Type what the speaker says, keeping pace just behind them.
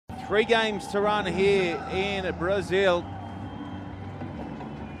3 games to run here in Brazil.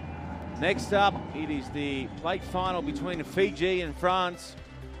 Next up, it is the plate final between Fiji and France.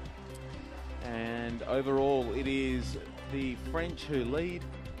 And overall, it is the French who lead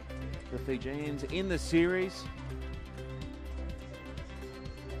the Fijians in the series.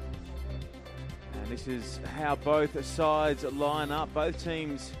 And this is how both sides line up. Both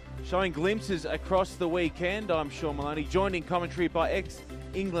teams showing glimpses across the weekend. I'm Sean Maloney, joined in commentary by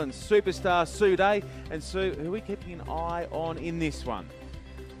ex-England superstar Sue Day. And Sue, who are we keeping an eye on in this one?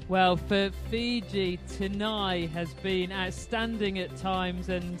 Well, for Fiji, Tanai has been outstanding at times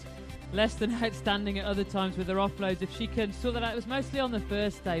and less than outstanding at other times with her offloads. If she can sort that out, it was mostly on the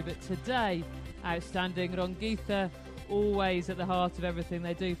first day, but today, outstanding. Rongitha, always at the heart of everything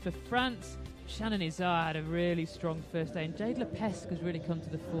they do. For France, Shannon Izar had a really strong first day, and Jade Lepesque has really come to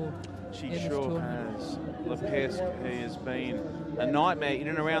the fore. She sure has. Lepesque has been a nightmare in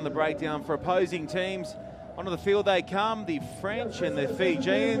and around the breakdown for opposing teams. Onto the field they come, the French and the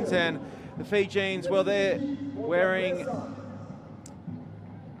Fijians. And the Fijians, well, they're wearing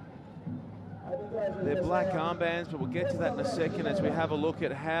their black armbands, but we'll get to that in a second as we have a look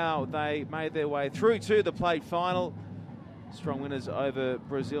at how they made their way through to the plate final. Strong winners over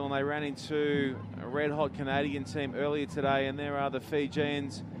Brazil, and they ran into a red-hot Canadian team earlier today, and there are the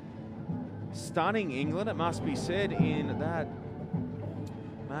Fijians stunning England, it must be said, in that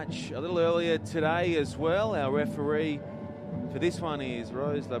match a little earlier today as well. Our referee for this one is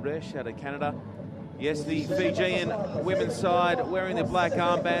Rose Labreche out of Canada. Yes, the Fijian women's side wearing their black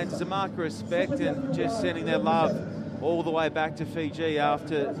armbands is a mark of respect and just sending their love all the way back to Fiji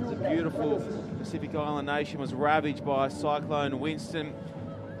after the beautiful Pacific Island nation was ravaged by Cyclone Winston.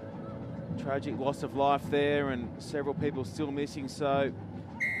 Tragic loss of life there and several people still missing. So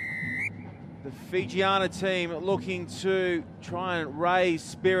the Fijiana team looking to try and raise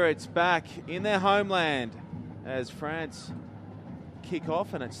spirits back in their homeland as France kick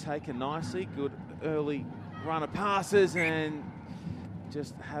off, and it's taken nicely. Good early run of passes, and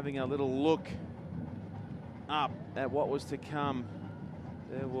just having a little look up at what was to come.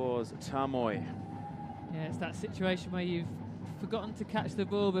 There was Tamoy. Yeah, it's that situation where you've forgotten to catch the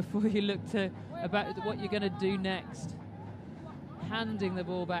ball before you look to about what you're going to do next. Handing the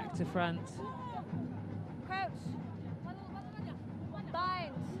ball back to France. Crouch.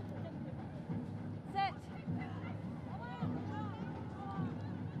 Bind. Sit.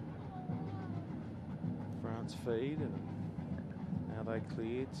 France feed, and now they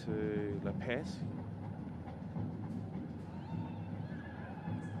clear to Lepesque.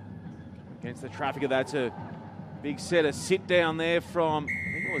 Against the traffic, that's a big set of sit down there from,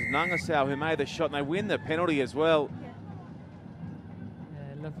 I think it was Nangasau who made the shot, and they win the penalty as well.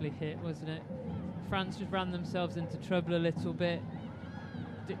 Yeah, lovely hit, wasn't it? France just ran themselves into trouble a little bit.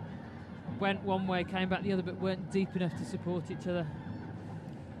 Went one way, came back the other, but weren't deep enough to support each other.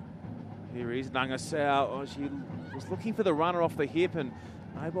 Here is Nangasau. Oh, she was looking for the runner off the hip, and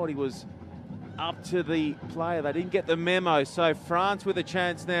nobody was up to the player. They didn't get the memo. So France with a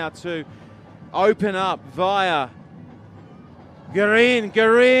chance now to open up via Garin.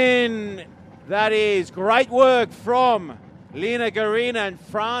 That is great work from Lena Garin, and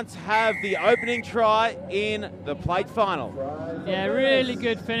France have the opening try in the plate final. Yeah, really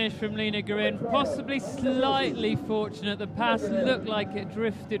good finish from Lena Garin. Possibly slightly fortunate. The pass looked like it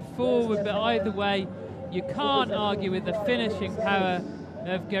drifted forward, but either way, you can't argue with the finishing power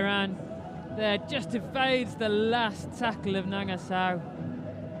of Garin. There just evades the last tackle of Nangasau.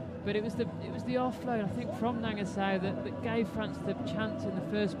 But it was the offload, I think, from Nangasau that gave France the chance in the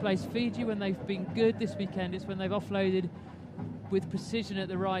first place. Fiji, when they've been good this weekend, it's when they've offloaded with precision at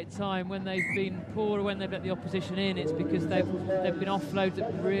the right time. When they've been poor, when they've let the opposition in, it's because they've been offloads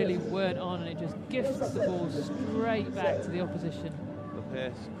that really weren't on, and it just gifts the ball straight back to the opposition.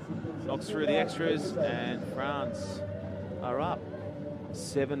 Lepesque knocks through the extras, and France are up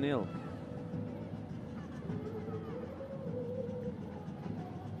 7-0.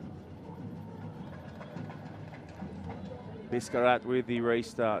 Biscarat with the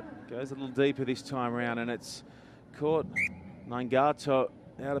restart. Goes a little deeper this time around, and it's caught Nangato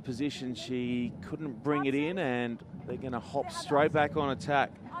out of position. She couldn't bring it in, and they're going to hop straight back on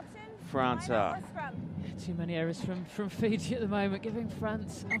attack. France are. Yeah, too many errors from Fiji at the moment, giving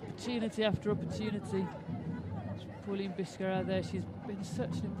France opportunity after opportunity. Pauline Biscarat there, she's been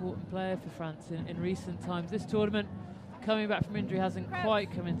such an important player for France in recent times. This tournament, coming back from injury, hasn't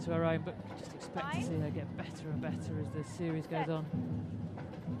quite come into her own, but we just expect to see her get better and better as the series goes on.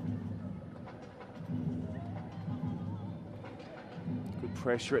 Good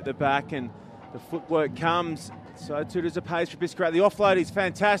pressure at the back, and the footwork comes So too does the pace for Biscarat. The offload is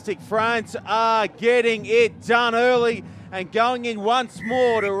fantastic. France are getting it done early and going in once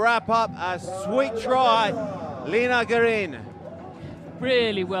more to wrap up a sweet try. Lina Guerin.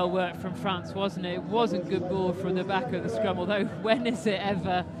 Really well worked from France, wasn't it? It wasn't good ball from the back of the scrum, although when is it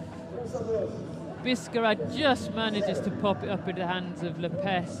ever? Biscarat just manages to pop it up into the hands of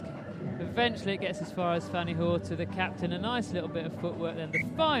Lepesque. Eventually it gets as far as Fanny Horta, the captain. A nice little bit of footwork then. The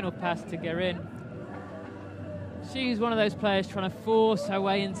final pass to Guerin. She's one of those players trying to force her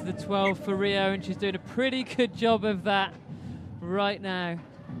way into the 12 for Rio, and she's doing a pretty good job of that right now.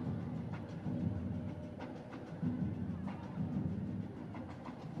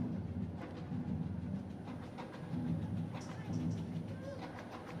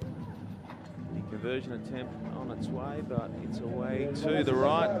 Conversion attempt on its way, but it's away to the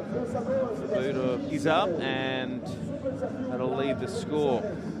right. The boot is up, and that'll leave the score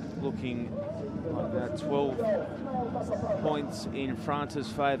looking like that 12 points in France's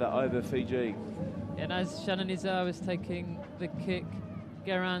favour over Fiji. And as Shannon Izar was taking the kick,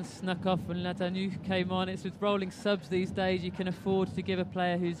 Guerin snuck off and Latanu came on. It's with rolling subs these days. You can afford to give a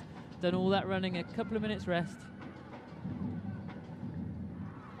player who's done all that running a couple of minutes rest.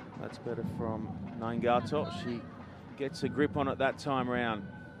 That's better from Naingato. She gets a grip on it that time round.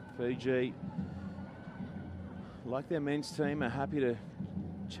 Fiji, like their men's team, are happy to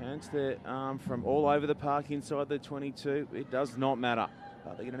chance their arm from all over the park inside the 22. It does not matter.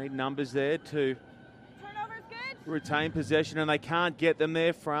 But they're going to need numbers there to retain possession, and they can't get them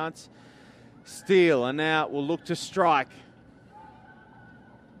there. France steal, and now will look to strike.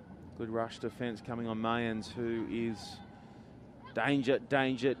 Good rush defence coming on Mayans, who is danger,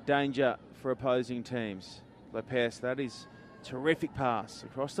 danger, danger for opposing teams. Lepesque, that is terrific pass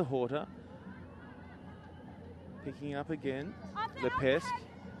across the Horta. Picking up again. Lepesque.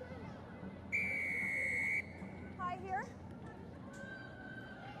 High here.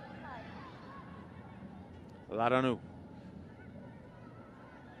 Laranu.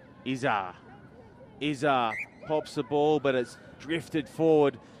 Izar pops the ball, but it's drifted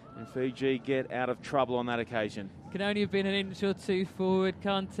forward, and Fiji get out of trouble on that occasion. Can only have been an inch or two forward,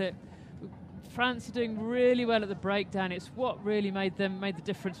 can't it? France are doing really well at the breakdown. It's what really made the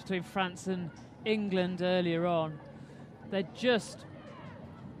difference between France and England earlier on. They're just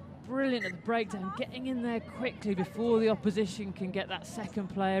brilliant at the breakdown, getting in there quickly before the opposition can get that second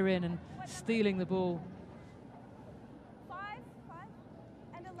player in and stealing the ball. 5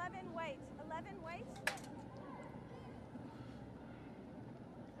 and 11 weight. 11 weight.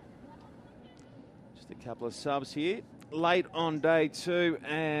 Just a couple of subs here. Late on day 2,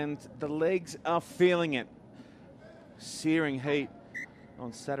 and the legs are feeling it. Searing heat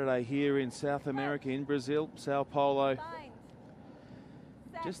on Saturday here in South America, in Brazil, Sao Paulo.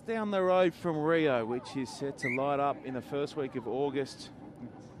 Just down the road from Rio, which is set to light up in the first week of August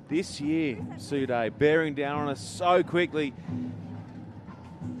this year. Sude bearing down on us so quickly.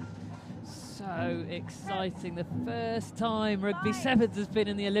 So exciting. The first time Rugby Sevens has been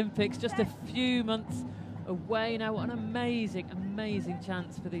in the Olympics, just a few months away now. What an amazing, amazing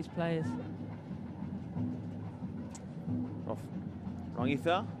chance for these players. Off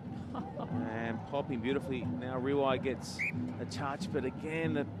Rongitha. And popping beautifully. Now Riwai gets a touch, but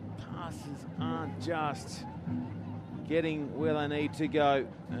again the passes aren't just getting where they need to go.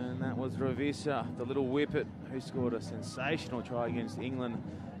 And that was Ravisa, the little whippet, who scored a sensational try against England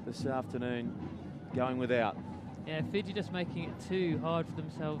this afternoon, going without. Yeah, Fiji just making it too hard for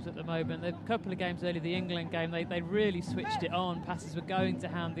themselves at the moment. A couple of games earlier, the England game, they really switched it on. Passes were going to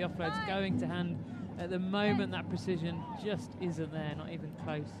hand, the offloads going to hand. At the moment, that precision just isn't there, not even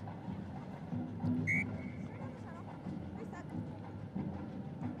close.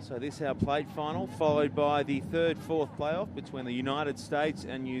 So this our plate final, followed by the third, fourth playoff between the United States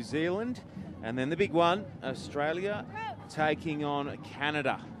and New Zealand. And then the big one, Australia taking on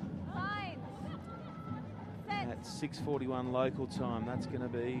Canada. At 6:41 local time. That's going to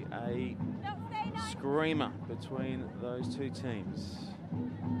be a screamer between those two teams.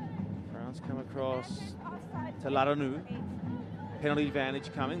 France come across to Laranu. Penalty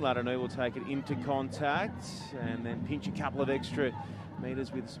advantage coming. Laranu will take it into contact and then pinch a couple of extra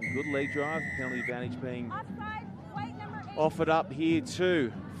metres with some good leg drive. Penalty advantage being offered up here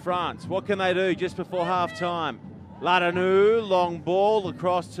to France. What can they do just before half time? Laranu, long ball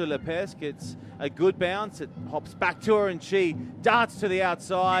across to Lepesque. It's a good bounce. It hops back to her and she darts to the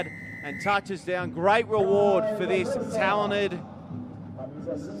outside and touches down. Great reward for this talented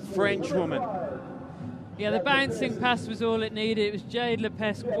French woman. Yeah, the bouncing pass was all it needed. It was Jade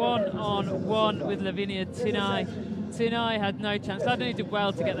Lepesque 1-on-1 with Lavinia Tinai. Sinai had no chance. Ladanu did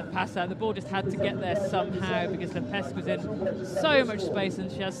well to get the pass out. The ball just had to get there somehow because Lepesque was in so much space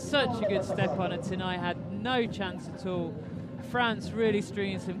and she has such a good step on it. Sinai had no chance at all. France really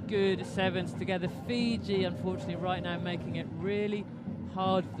stringing some good sevens together. Fiji, unfortunately, right now making it really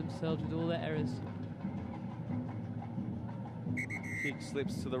hard for themselves with all their errors. Kick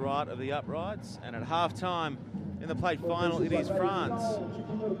slips to the right of the uprights, and at half-time in the plate final, it is France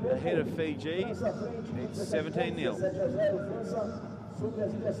ahead of Fiji. It's 17-0.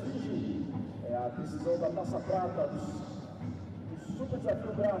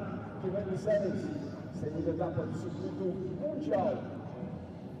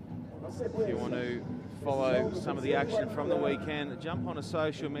 If you want to follow some of the action from the weekend, jump onto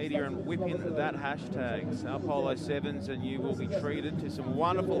social media and whip in that hashtag, Sao Paulo Sevens, and you will be treated to some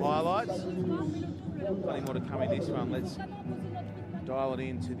wonderful highlights. Plenty more to come in this one. Let's dial it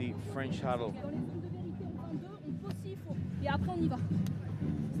into the French huddle.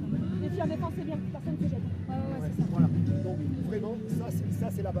 Voilà. Donc vraiment, ça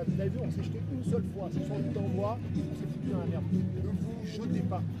c'est la base. Vous avez vu, on s'est jeté une seule fois sur le but d'envoi, on s'est foutu dans la merde. Ne vous jetez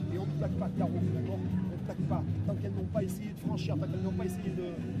pas et on ne plaque pas Caro, d'accord? On ne plaque pas. Tant qu'elles n'ont pas essayé de franchir, tant qu'elles n'ont pas essayé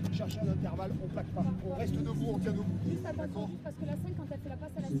de chercher un intervalle, on ne plaque pas. On reste debout, on tient debout. Juste attention, parce que la 5, quand elle fait la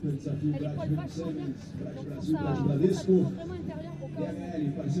passe à la 6, elle épaule vachement bien. Donc pour ça, vraiment intérieur au cas où.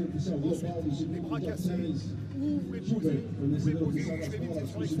 Ensuite, les bras cassés, vous pouvez poser, je vais vite, c'est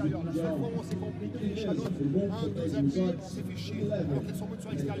sur l'extérieur. La seule fois où on s'est compris, les chalons, 1, 2 appuis, on s'est fait chier. Donc elles sont bonnes sur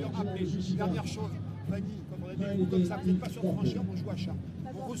l'extérieur, appelées. Dernière chose, Vanille, comme on a dit, comme ça, vous n'êtes pas sûr de franchir, on joue à chat.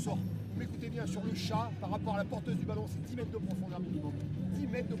 On ressort. Vous m'écoutez bien, sur le chat, par rapport à la porteuse du ballon, c'est 10 mètres de profondeur minimum. 10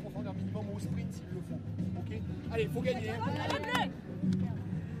 mètres de profondeur minimum au sprint s'il le faut. Ok? Allez, il faut gagner.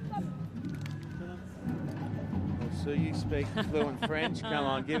 So you speak fluent French. Come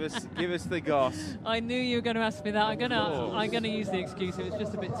on, give us the goss. I knew you were going to ask me that. I'm gonna use the excuse. It was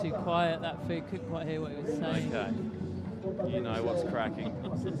just a bit too quiet, that food. Couldn't quite hear what he was saying. Okay. You know what's cracking.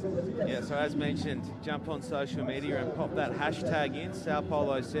 Yeah, so as mentioned, jump on social media and pop that hashtag in, Sao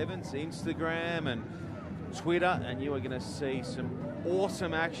Paulo Sevens, Instagram and Twitter, and you are going to see some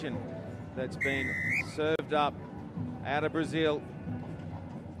awesome action that's been served up out of Brazil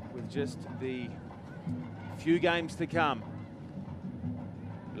with just the few games to come.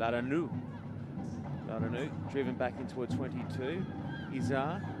 Ladanu driven back into a 22.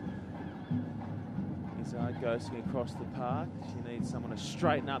 Izar ghosting across the park. She needs someone to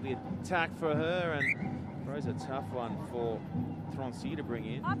straighten up the attack for her, and throws a tough one for Troncy to bring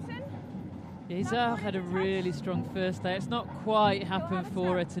in. Option. Izar had a really strong first day. It's not quite happened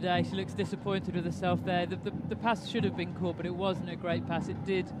for her today. She looks disappointed with herself there. The pass should have been caught, but it wasn't a great pass. It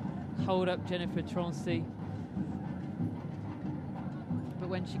did hold up Jennifer Troncy. But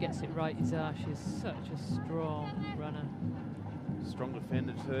when she gets it right, Izar, she's such a strong runner. Strong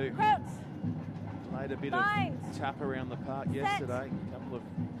defender too. Crouch. Played a bit of tap around the park yesterday. A couple of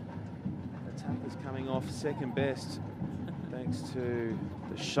attackers coming off second best thanks to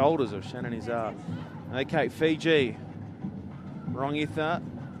the shoulders of Shannon Izar. Okay, Fiji. Rongitha.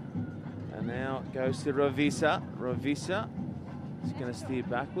 And now goes to Ravisa. Ravisa is going to steer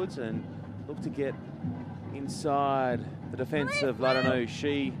backwards and look to get inside the defence of Ladanu.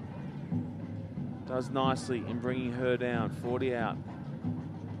 She does nicely in bringing her down. 40 out.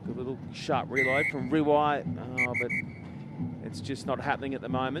 Good little sharp reload from Riwai, but it's just not happening at the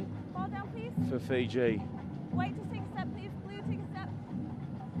moment. Ball down, please. For Fiji. White, just take a step, please. Blue, take a step.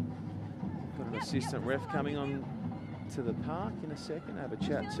 Got an assistant ref coming on to the park in a second. Have a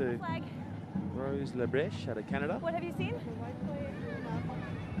chat to Rose Lebreche out of Canada. What have you seen?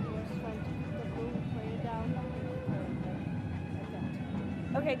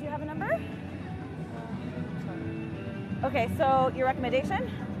 Okay, do you have a number? Okay, so your recommendation?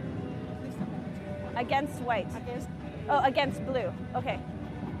 Against white. Against blue. Okay.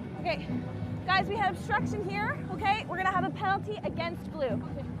 Okay. Guys, we have obstruction here, okay? We're gonna have a penalty against blue.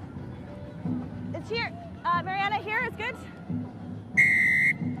 Okay. It's here. Mariana, here is good.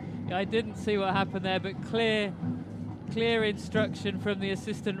 I didn't see what happened there, but clear instruction from the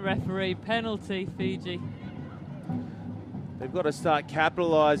assistant referee. Penalty, Fiji. They've got to start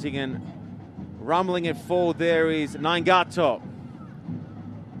capitalising, and rumbling it forward there is Naingato.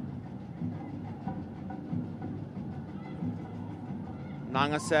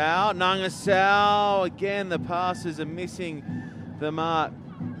 Nangasao, again the passes are missing the mark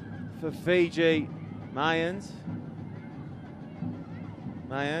for Fiji. Mayans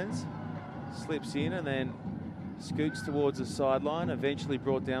slips in and then scoots towards the sideline, eventually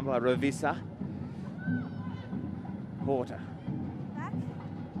brought down by Ravisa. Porter.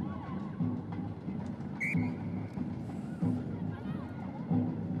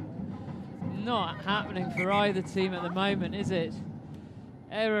 not happening for either team at the moment, is it?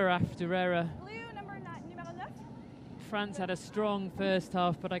 Error after error. Blue, numero 9. France had a strong first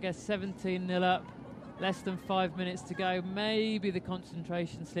half, but I guess 17-0 up, less than 5 minutes to go. Maybe the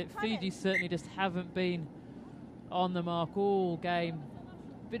concentration slipped. Fiji certainly just haven't been on the mark all game.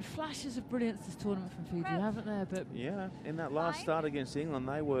 Been flashes of brilliance this tournament from Fiji, haven't there? But yeah, in that last start against England,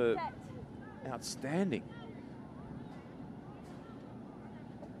 they were outstanding.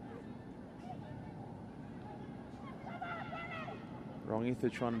 Rongitha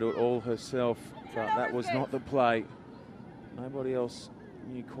trying to do it all herself, but that was not the play. Nobody else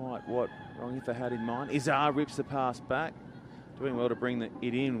knew quite what Rongitha had in mind. Izar rips the pass back. Doing well to bring it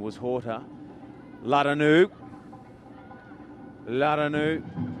in was Horta. Ladanu.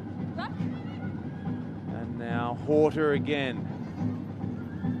 And now Horta again.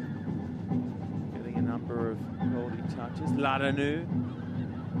 Getting a number of quality touches. Ladanu.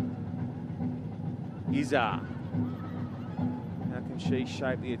 Izar. How can she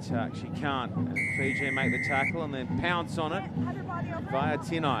shape the attack? She can't. And Fiji make the tackle and then pounce on it via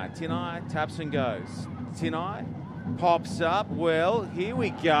Tinai. Tinai taps and goes. Tinai pops up. Well, here we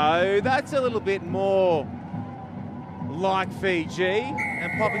go. That's a little bit more like Fiji.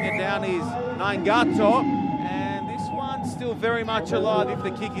 And popping it down is Nangato. And this one's still very much alive if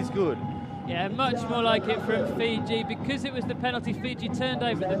the kick is good. yeah, much more like it from Fiji. Because it was the penalty, Fiji turned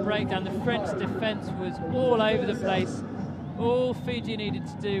over at the breakdown. The French defence was all over the place. All Fiji needed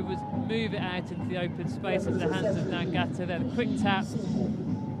to do was move it out into the open space into the hands of Nangato. Then a quick tap.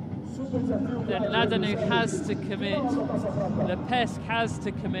 Then Ladanu has to commit. Lepesk has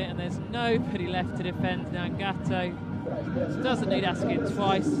to commit, and there's nobody left to defend Nangato. Doesn't need asking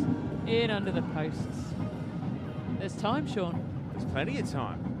twice. In under the posts. There's time, Sean. There's plenty of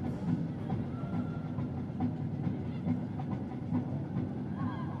time.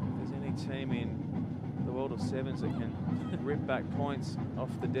 If there's any team in the world of sevens that can rip back points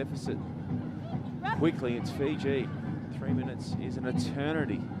off the deficit quickly, it's Fiji. 3 minutes is an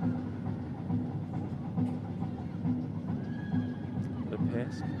eternity.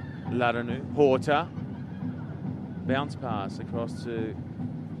 Lepesk, Ladanu, Horta. Bounce pass across to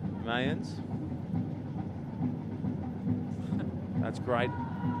Mayans. That's great.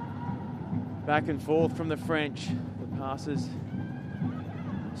 Back and forth from the French. The passes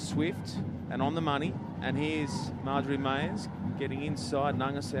swift and on the money. And here's Marjorie Mayans getting inside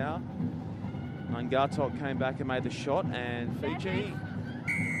Nangasau. Nangatok came back and made the shot, and Fiji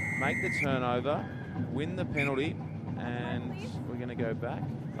make the turnover, win the penalty, and we're going to go back.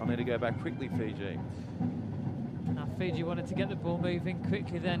 I'll need to go back quickly, Fiji. Now Fiji wanted to get the ball moving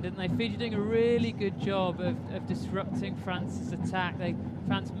quickly then, didn't they? Fiji doing a really good job of disrupting France's attack.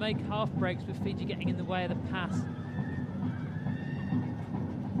 France make half breaks, but Fiji getting in the way of the pass.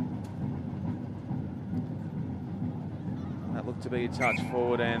 That looked to be a touch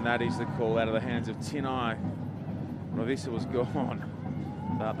forward, and that is the call out of the hands of Tinai. Ravisa was gone,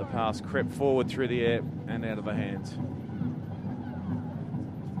 but the pass crept forward through the air and out of the hands.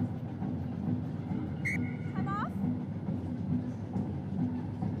 Time off.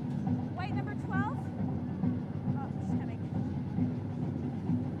 White number 12. Oh, it's coming.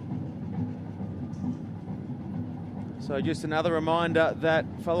 So just another reminder that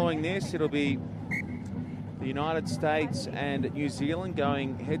following this, it'll be the United States and New Zealand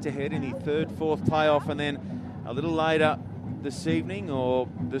going head-to-head in the third, fourth playoff, and then a little later this evening or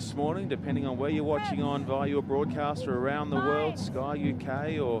this morning, depending on where you're watching on via your broadcaster around the world, Sky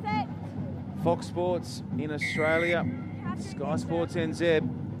UK or Fox Sports in Australia, Sky Sports NZ,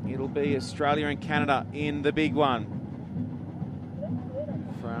 it'll be Australia and Canada in the big one.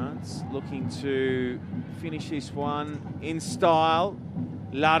 France looking to finish this one in style.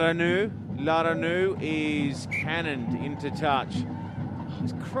 Ladanu is cannoned into touch.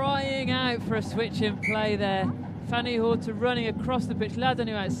 He's crying out for a switch in play there. Fanny Horta running across the pitch.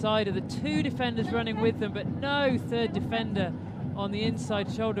 Ladanu outside of the two defenders running with them, but no third defender on the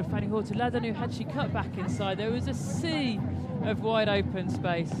inside shoulder of Fanny Horta. Ladanu, had she cut back inside, there was a sea of wide open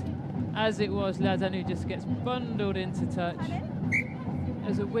space. As it was, Ladanu just gets bundled into touch.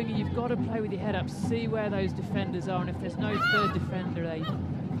 As a winger, you've got to play with your head up, see where those defenders are, and if there's no third defender there,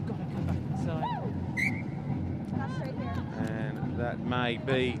 you've got to come back inside. And that may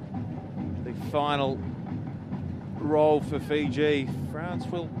be the final role for Fiji. France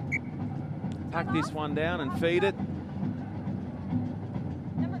will pack this one down and feed it.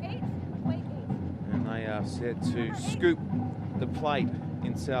 Number 8, white 8. And they are set to scoop the plate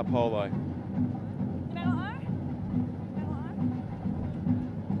in Sao Paulo.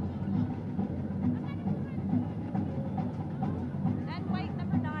 And white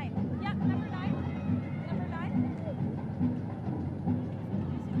number 9. Yep, number 9.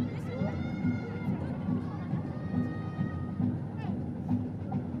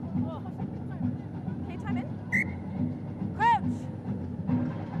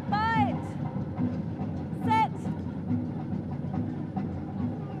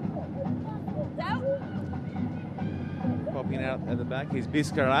 Helping out at the back is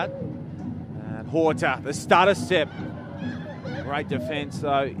Biscarat. And Horta, the stutter step. Great defence,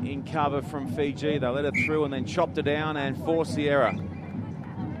 though, in cover from Fiji. They let it through and then chopped it down and forced the error.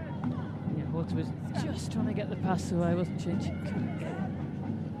 Yeah, Horta was just trying to get the pass away, wasn't she?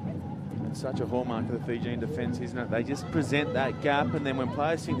 It's such a hallmark of the Fijian defence, isn't it? They just present that gap, and then when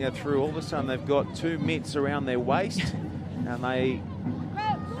players think they're through, all of a sudden they've got two mitts around their waist, and they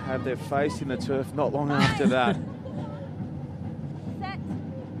have their face in the turf not long after that. Set.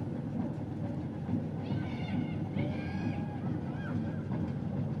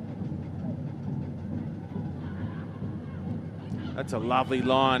 That's a lovely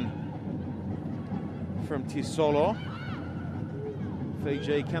line from Tisolo.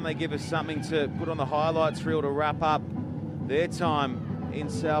 Fiji, can they give us something to put on the highlights reel to wrap up their time in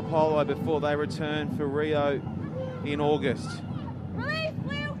Sao Paulo before they return for Rio in August? Release,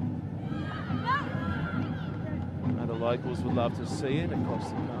 Blue. Now the locals would love to see it. Across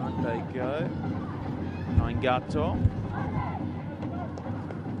the park they go. Naingato.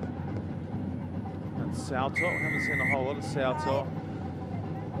 That's Salto. Haven't seen a whole lot of Salto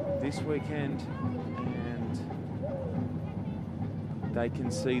this weekend. They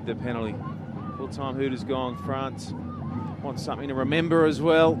concede the penalty. Full-time Hooters gone. France want something to remember as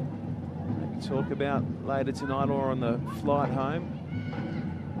well. Maybe talk about later tonight or on the flight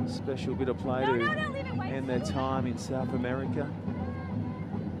home. Special bit of play to end their time in South America.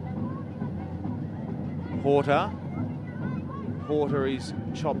 Horta is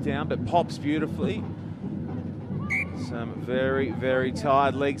chopped down but pops beautifully. Some very, very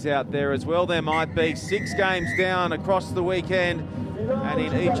tired legs out there as well. There might be 6 games down across the weekend. And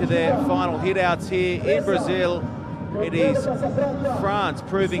in each of their final hit-outs here in Brazil, it is France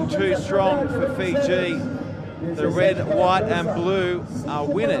proving too strong for Fiji. The red, white and blue are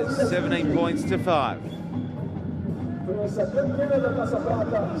winners, 17 points to 5.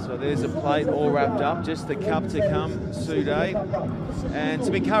 So there's a plate all wrapped up, just the cup to come, Sude. And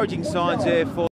some encouraging signs there for